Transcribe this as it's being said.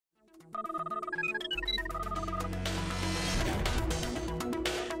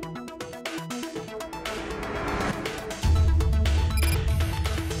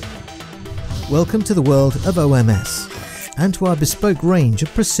Welcome to the world of OMS and to our bespoke range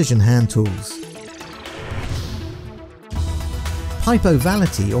of precision hand tools. Pipe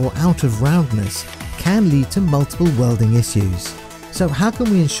ovality or out of roundness can lead to multiple welding issues. So how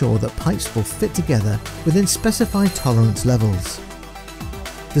can we ensure that pipes will fit together within specified tolerance levels?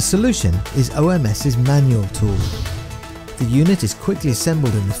 The solution is OMS's manual tool. The unit is quickly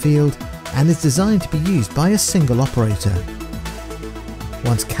assembled in the field and is designed to be used by a single operator.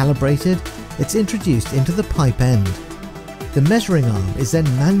 Once calibrated, it's introduced into the pipe end. The measuring arm is then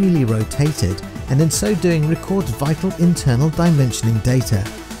manually rotated and in so doing records vital internal dimensioning data.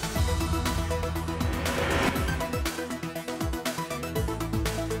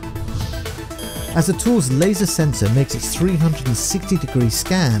 As the tool's laser sensor makes its 360-degree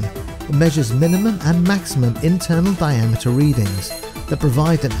scan, it measures minimum and maximum internal diameter readings that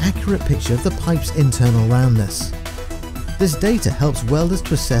provide an accurate picture of the pipe's internal roundness. This data helps welders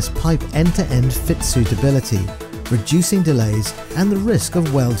to assess pipe end-to-end fit suitability, reducing delays and the risk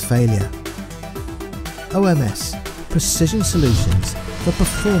of weld failure. OMS, precision solutions for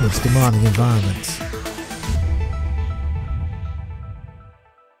performance-demanding environments.